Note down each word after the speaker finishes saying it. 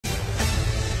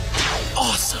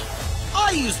awesome!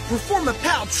 I used Perform a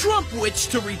Pal Trump Witch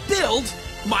to rebuild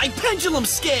my pendulum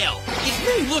scale. It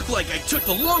may look like I took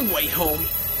the long way home,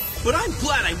 but I'm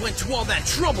glad I went to all that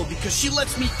trouble because she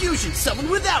lets me fusion summon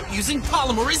without using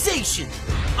polymerization.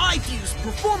 I've used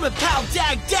Perform a Pal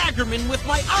Daggerman with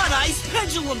my Odd-Eyes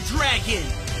Pendulum Dragon.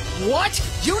 What?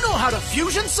 You know how to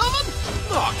fusion summon?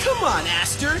 Oh, come on,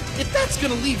 Aster. If that's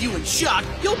gonna leave you in shock,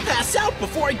 you'll pass out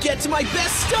before I get to my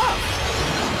best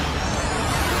stuff.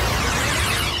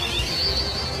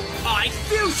 I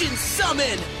fusion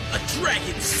summon! A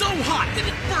dragon so hot that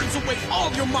it burns away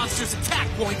all your monster's attack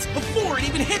points before it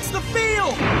even hits the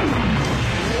field!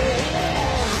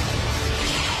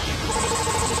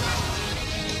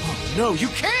 Oh, no, you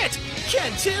can't!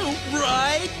 Can too,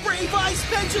 right? Brave Eyes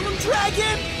Pendulum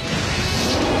Dragon?